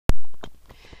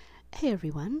Hey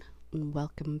everyone, and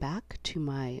welcome back to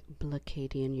my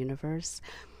Blacadian universe.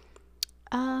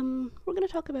 We're going to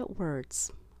talk about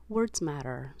words. Words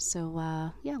matter.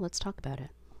 So, yeah, let's talk about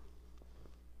it.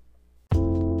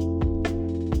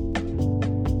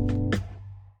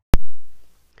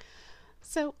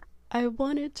 So, I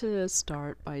wanted to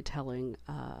start by telling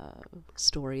a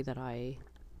story that I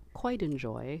quite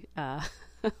enjoy.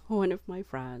 One of my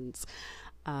friends,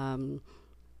 um,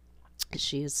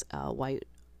 she's a white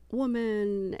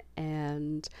woman,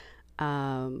 and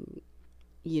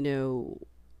you know,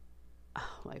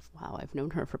 I've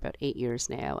known her for about 8 years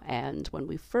now. And when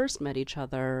we first met each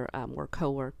other, we're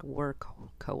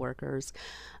coworkers.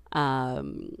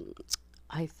 Um,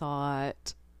 I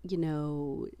thought, you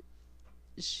know,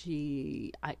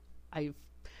 I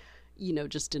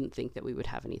just didn't think that we would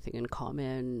have anything in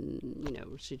common.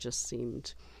 She just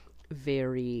seemed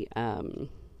very,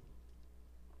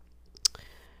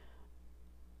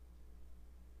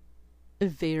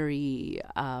 very,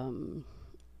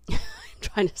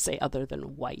 trying to say other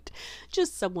than white,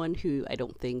 just someone who I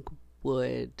don't think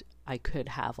I could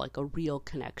have like a real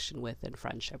connection with and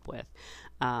friendship with.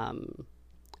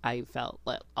 I felt,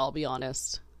 I'll be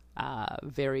honest,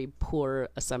 very poor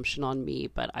assumption on me,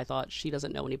 but I thought she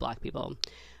doesn't know any black people.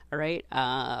 All right.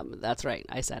 That's right.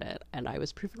 I said it and I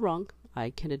was proven wrong.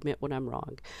 I can admit when I'm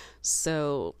wrong.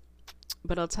 So,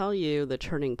 but I'll tell you the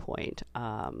turning point,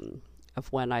 of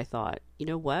when I thought, you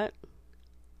know what?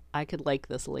 I could like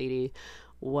this lady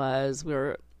was we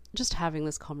were just having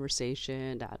this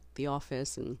conversation at the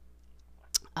office, and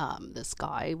this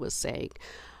guy was saying,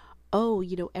 oh,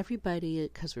 everybody,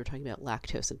 because we were talking about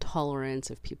lactose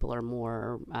intolerance, if people are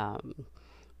more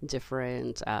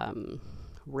different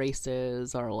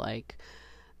races are like,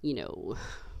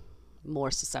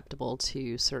 more susceptible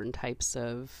to certain types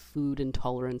of food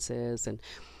intolerances. And,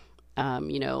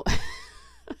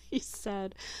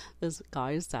 this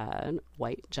guy said,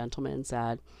 white gentleman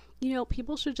said,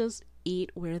 people should just eat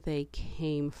where they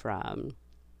came from.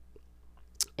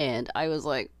 And I was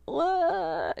like,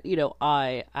 what?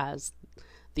 I, as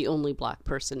the only black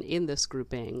person in this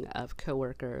grouping of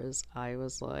coworkers, I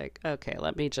was like, okay,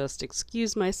 let me just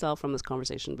excuse myself from this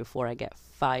conversation before I get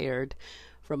fired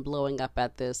from blowing up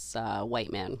at this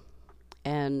white man.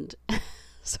 And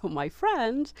so my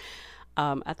friend,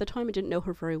 at the time I didn't know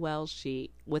her very well, she,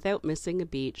 without missing a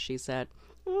beat, she said,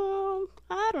 oh,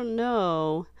 I don't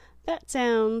know, that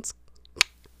sounds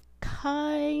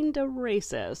kind of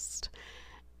racist.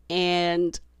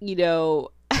 And,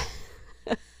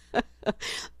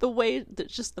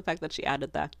 just the fact that she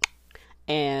added that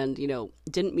and,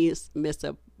 didn't miss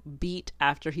a beat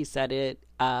after he said it,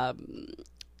 I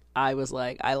was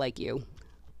like, I like you,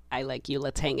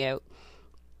 let's hang out.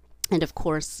 And of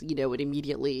course, it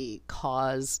immediately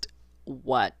caused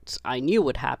what I knew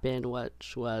would happen,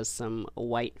 which was some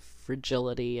white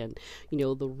fragility and,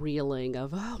 the reeling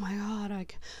of, oh my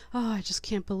God, I just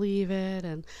can't believe it.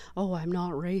 And, oh, I'm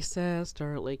not racist,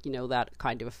 or that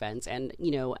kind of offense. And,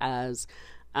 as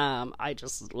I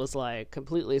just was like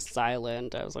completely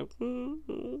silent. I was like,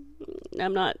 I'm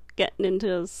not getting into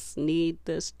this, need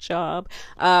this job.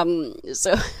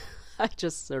 So I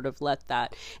just sort of let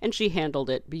that, and she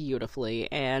handled it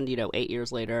beautifully. And 8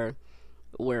 years later,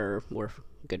 we're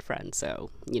good friends. So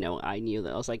I knew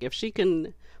that. I was like, if she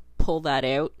can pull that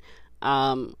out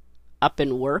up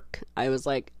in work, I was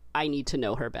like, I need to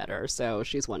know her better. So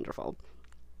she's wonderful.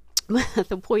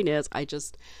 The point is,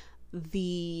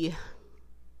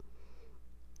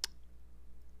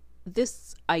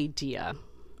 this idea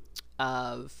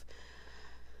of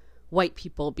white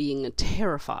people being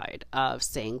terrified of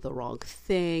saying the wrong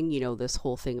thing, this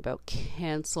whole thing about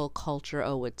cancel culture,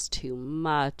 oh, it's too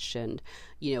much, and,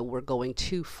 we're going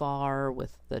too far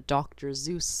with the Dr.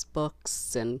 Seuss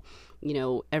books, and,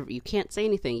 you can't say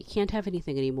anything, you can't have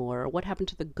anything anymore, what happened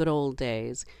to the good old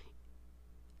days?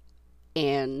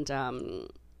 And,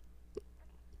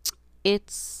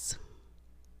 it's,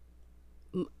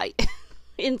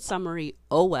 in summary,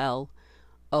 oh well,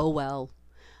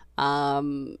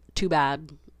 too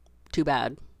bad,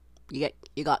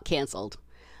 you got canceled.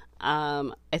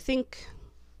 I think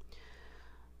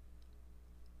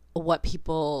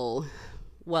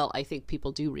I think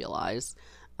people do realize,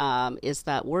 is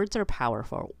that words are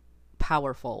powerful.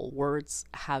 Words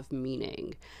have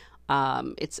meaning.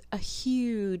 It's a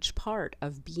huge part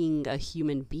of being a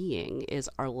human being is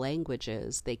our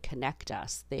languages. They connect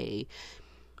us. They,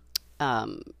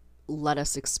 let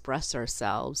us express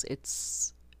ourselves.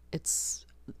 It's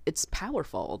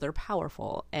powerful. They're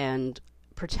powerful, and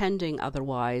pretending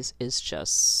otherwise is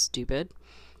just stupid.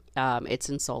 It's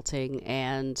insulting,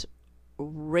 and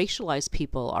racialized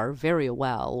people are very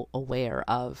well aware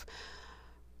of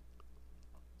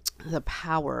the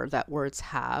power that words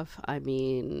have. I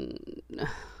mean,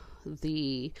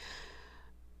 the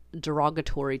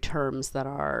derogatory terms that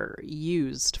are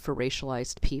used for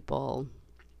racialized people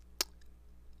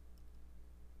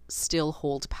still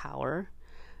hold power,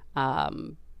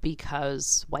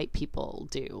 because white people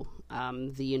do.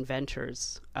 The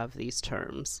inventors of these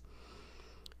terms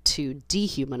to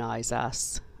dehumanize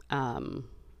us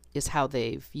is how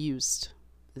they've used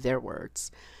their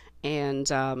words. And,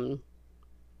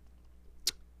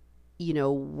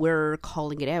 we're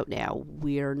calling it out now.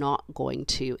 We're not going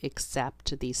to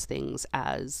accept these things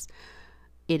as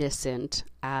innocent,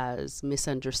 as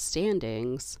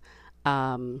misunderstandings.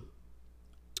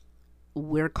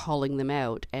 We're calling them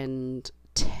out and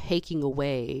taking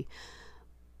away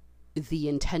the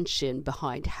intention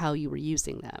behind how you were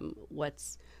using them.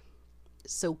 What's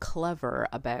so clever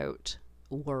about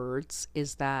words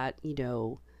is that,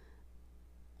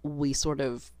 we sort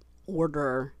of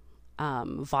order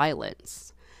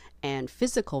violence, and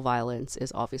physical violence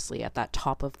is obviously at that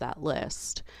top of that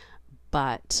list,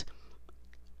 but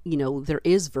there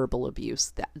is verbal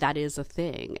abuse. That is a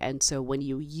thing. And so when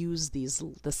you use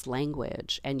this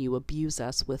language and you abuse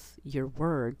us with your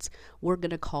words, we're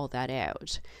going to call that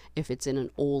out. If it's in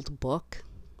an old book,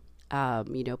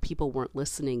 people weren't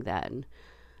listening then,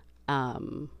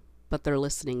 but they're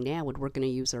listening now, and we're going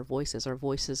to use our voices. Our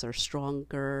voices are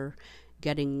stronger,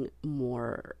 getting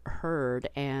more heard,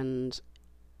 and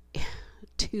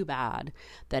too bad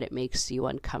that it makes you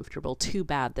uncomfortable. Too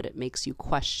bad that it makes you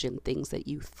question things that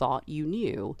you thought you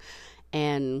knew.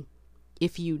 And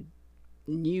if you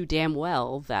knew damn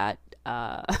well that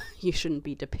you shouldn't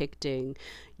be depicting,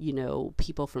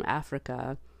 people from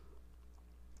Africa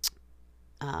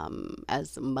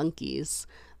as monkeys,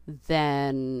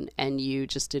 then, and you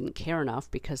just didn't care enough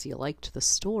because you liked the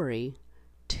story,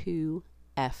 too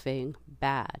effing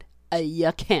bad.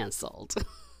 You're canceled.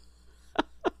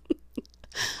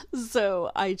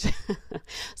 So I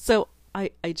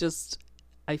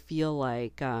feel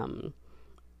like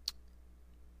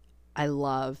I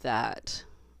love that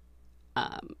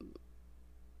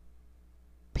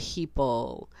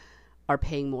people are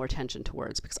paying more attention to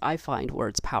words, because I find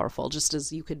words powerful. Just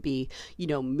as you could be,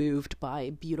 moved by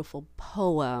a beautiful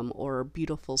poem or a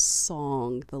beautiful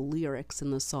song, the lyrics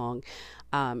in the song,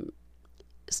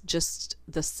 just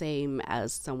the same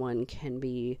as someone can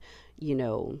be,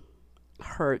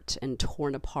 hurt and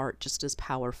torn apart just as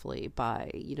powerfully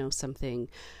by, something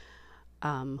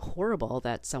horrible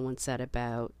that someone said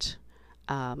about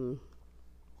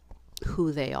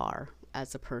who they are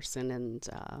as a person,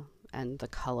 and the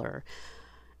color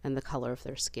of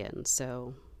their skin.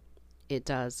 So it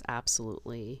does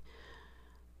absolutely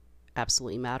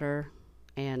matter,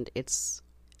 and it's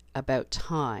about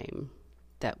time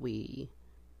that we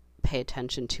pay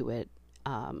attention to it,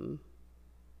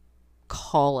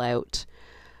 call out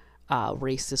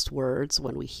racist words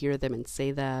when we hear them and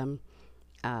say them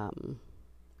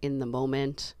in the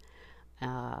moment,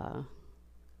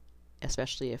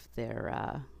 especially if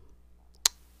they're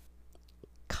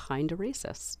kind of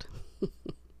racist.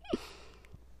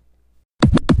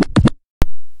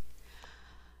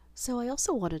 So I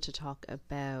also wanted to talk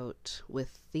about,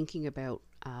 with thinking about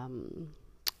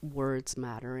words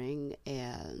mattering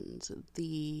and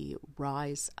the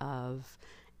rise of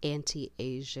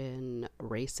anti-Asian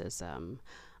racism,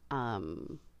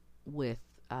 with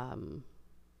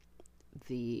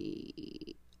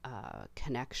the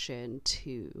connection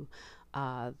to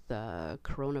the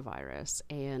coronavirus.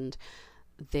 And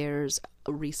there's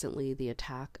recently the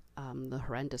attack, the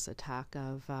horrendous attack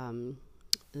of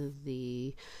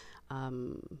the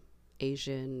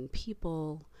Asian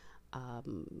people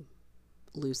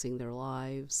losing their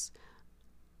lives,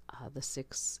 the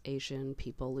 6 Asian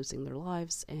people losing their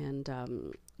lives. And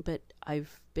but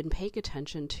I've been paying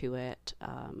attention to it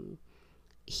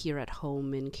here at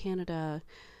home in Canada,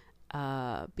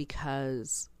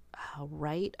 because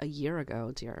right a year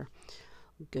ago, dear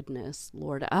goodness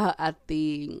Lord, at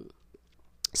the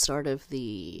start of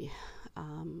the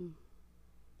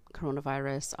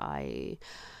coronavirus, I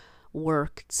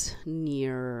worked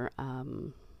near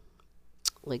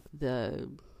like the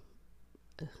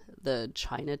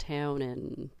Chinatown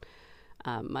in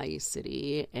my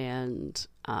city, and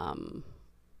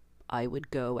I would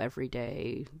go every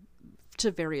day to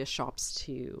various shops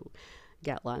to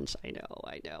get lunch. I know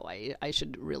I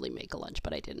should really make a lunch,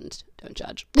 but I didn't. Don't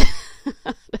judge.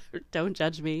 Don't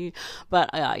judge me.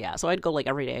 But yeah, so I'd go like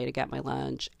every day to get my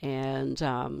lunch, and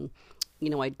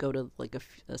I'd go to like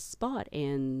a spot,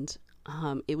 and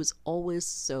it was always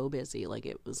so busy. Like,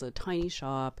 it was a tiny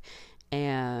shop,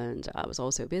 and I was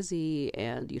always so busy,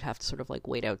 and you'd have to sort of like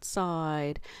wait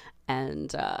outside.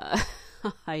 And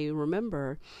I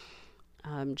remember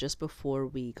just before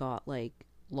we got like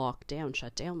locked down,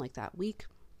 shut down, like that week,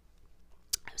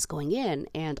 I was going in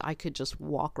and I could just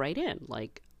walk right in.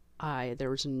 Like, there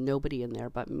was nobody in there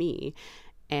but me,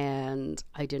 and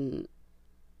I didn't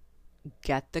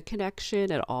get the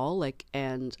connection at all. Like,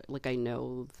 and like, I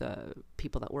know the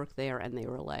people that work there, and they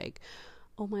were like,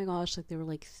 oh my gosh, like, they were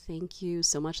like, thank you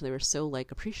so much. And they were so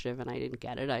like appreciative, and I didn't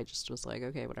get it. I just was like,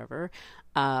 okay, whatever.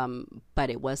 But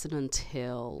it wasn't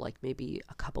until like maybe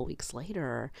a couple weeks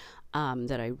later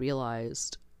that I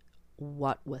realized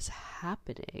what was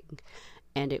happening.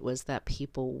 And it was that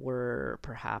people were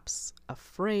perhaps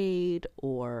afraid,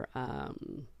 or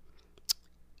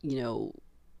you know,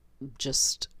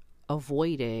 just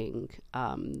avoiding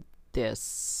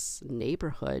this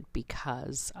neighborhood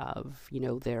because of, you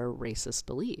know, their racist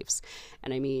beliefs.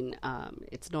 And I mean,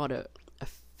 it's not a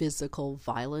physical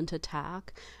violent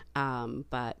attack,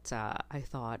 but I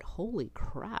thought, holy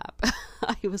crap.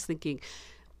 I was thinking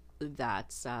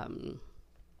that's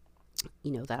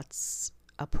you know, that's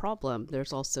a problem.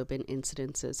 There's also been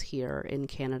incidences here in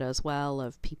Canada as well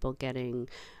of people getting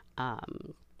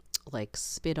like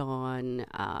spit on,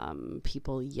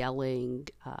 people yelling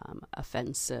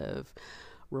offensive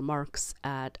remarks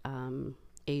at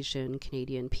Asian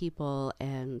Canadian people,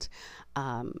 and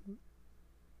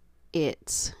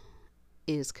it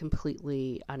is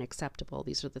completely unacceptable.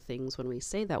 These are the things when we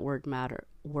say that words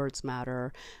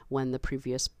matter, when the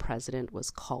previous president was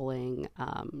calling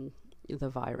the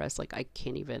virus, like, I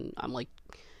can't even, I'm like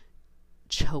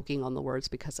choking on the words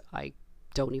because I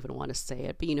don't even want to say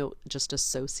it, but, you know, just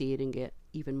associating it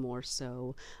even more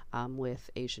so with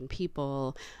Asian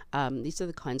people. These are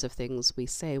the kinds of things we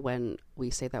say when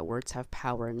we say that words have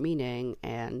power and meaning,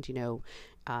 and, you know,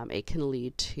 it can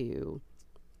lead to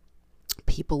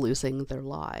people losing their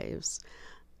lives.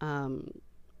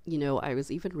 You know, I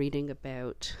was even reading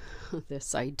about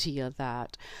this idea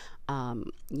that,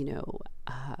 you know,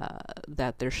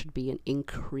 that there should be an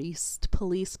increased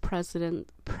police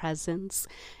presence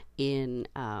in,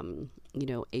 you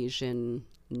know, Asian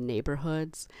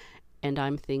neighborhoods. And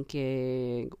I'm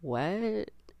thinking, what?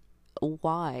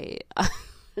 Why?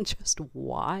 Just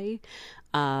why?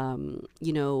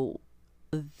 You know,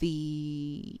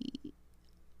 the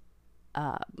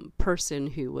person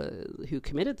who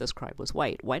committed this crime was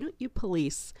white. Why don't you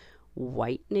police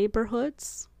white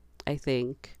neighborhoods? I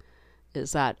think,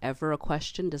 is that ever a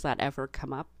question? Does that ever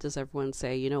come up? Does everyone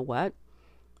say, you know what,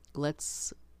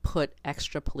 let's put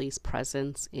extra police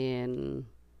presence in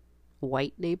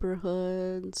white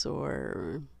neighborhoods?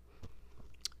 Or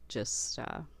just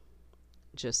a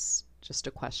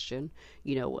question?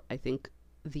 You know, I think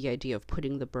the idea of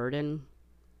putting the burden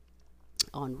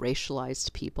on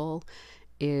racialized people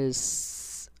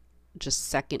is just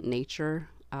second nature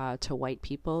to white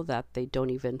people, that they don't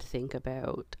even think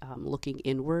about looking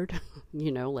inward.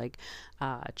 You know, like,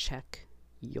 check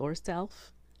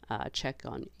yourself, check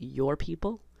on your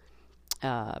people.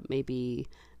 Maybe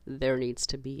there needs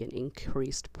to be an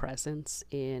increased presence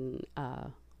in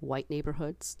white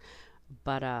neighborhoods,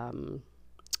 but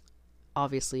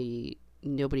obviously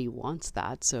nobody wants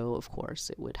that, so of course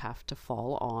it would have to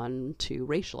fall on to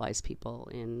racialized people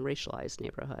in racialized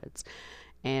neighborhoods.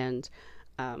 And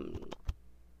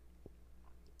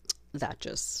that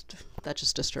just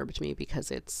disturbed me,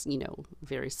 because it's, you know,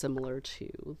 very similar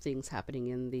to things happening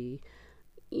in the,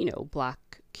 you know,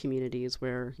 Black communities,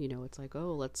 where, you know, it's like,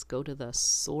 oh, let's go to the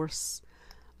source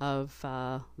of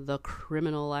the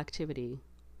criminal activity.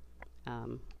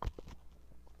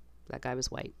 That guy was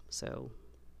white, so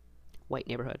white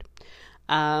neighborhood.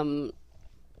 I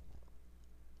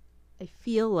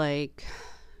feel like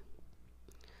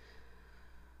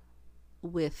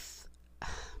with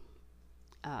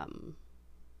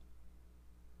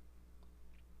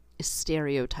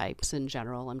stereotypes in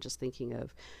general, I'm just thinking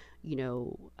of, you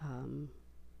know,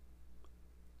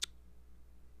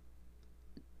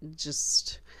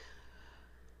 just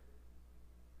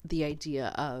the idea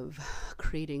of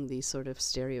creating these sort of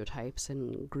stereotypes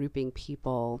and grouping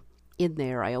people in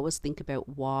there. I always think about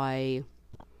why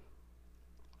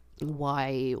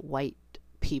white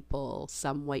people,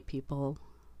 some white people,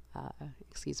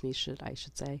 excuse me, I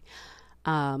should say,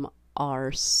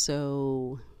 are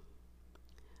so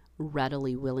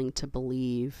readily willing to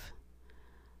believe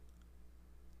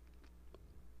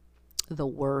the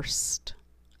worst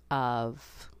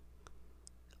of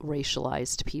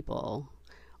racialized people,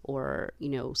 or, you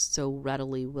know, so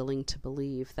readily willing to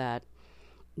believe that,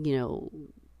 you know,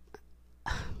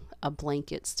 a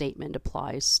blanket statement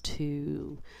applies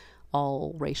to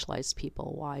all racialized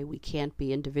people, why we can't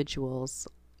be individuals,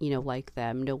 like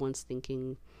them. No one's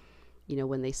thinking,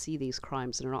 when they see these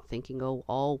crimes, they're not thinking, oh,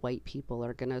 all white people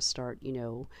are going to start,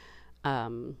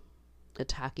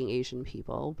 attacking Asian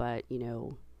people. But,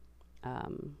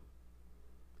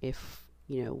 if,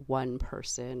 one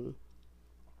person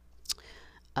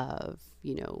of,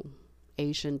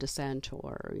 Asian descent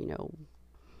or,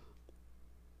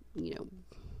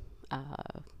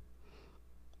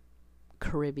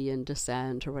 Caribbean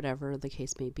descent or whatever the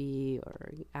case may be,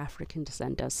 or African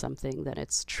descent does something, then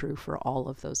it's true for all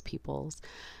of those peoples.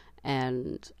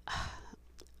 And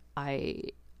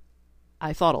I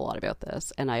thought a lot about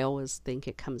this, and I always think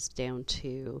it comes down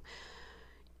to,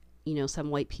 some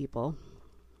white people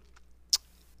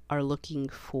are looking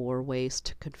for ways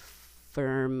to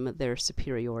confirm their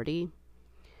superiority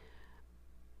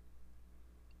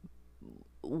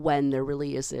when there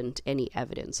really isn't any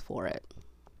evidence for it.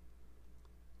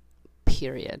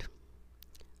 Period.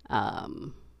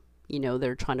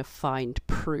 They're trying to find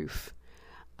proof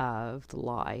of the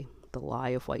lie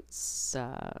of whites'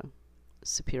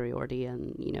 superiority,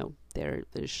 and they're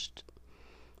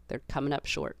coming up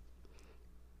short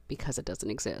because it doesn't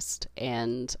exist.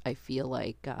 And I feel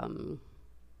like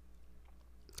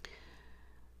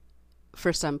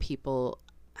for some people,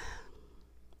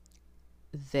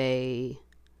 they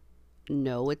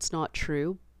know it's not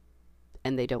true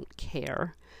and they don't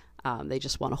care. They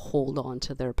just want to hold on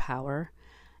to their power.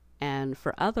 And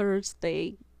for others,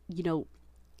 they,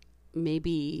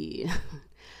 maybe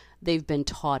they've been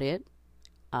taught it,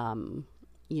 and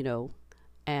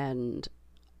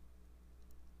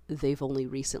they've only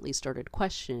recently started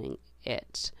questioning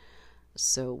it.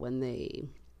 So when they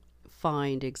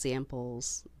find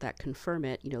examples that confirm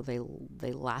it,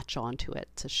 they latch onto it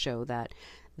to show that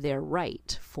they're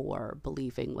right for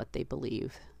believing what they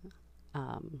believe.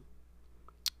 And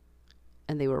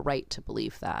they were right to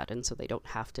believe that, and so they don't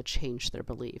have to change their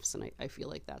beliefs. And I feel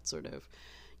like that's sort of,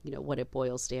 what it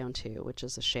boils down to, which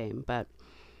is a shame. But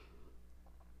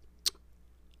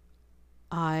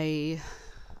I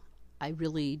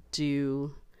really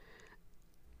do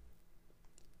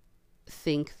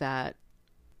think that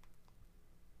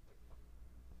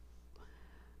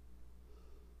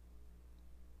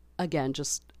again,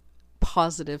 just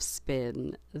positive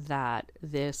spin, that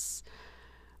this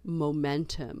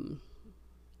momentum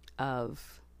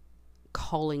of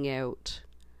calling out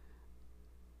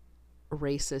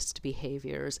racist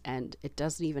behaviors, and it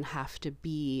doesn't even have to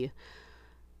be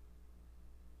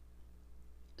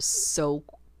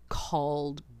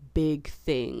so-called big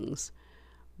things,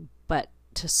 but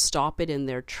to stop it in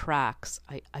their tracks,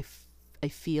 I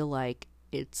feel like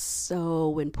it's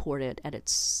so important, and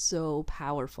it's so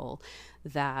powerful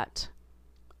that,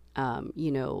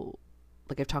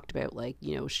 like I've talked about,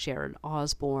 Sharon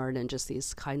Osbourne and just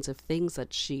these kinds of things,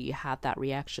 that she had that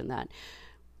reaction, that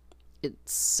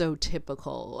it's so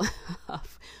typical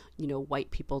of, white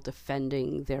people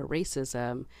defending their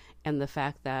racism, and the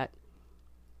fact that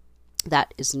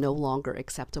that is no longer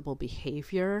acceptable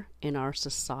behavior in our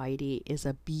society is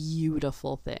a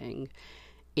beautiful thing.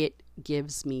 It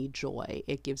gives me joy.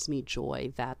 It gives me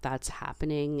joy that that's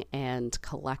happening, and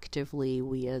collectively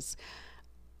we as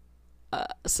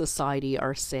society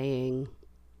are saying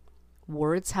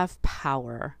words have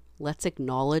power. Let's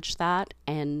acknowledge that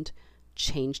and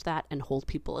change that and hold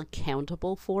people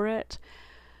accountable for it.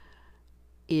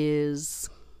 It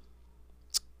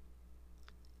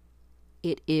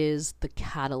is the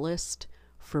catalyst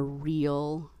for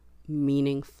real,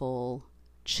 meaningful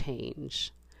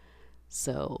change.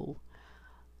 So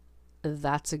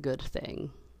that's a good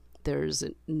thing. There's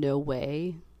no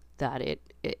way that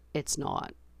it's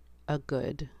not a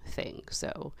good thing.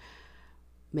 So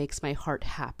makes my heart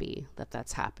happy that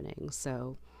that's happening.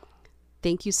 So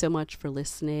thank you so much for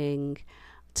listening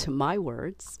to my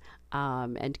words,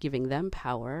 and giving them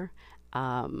power.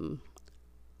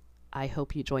 I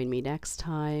hope you join me next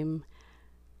time.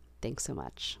 Thanks so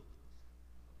much.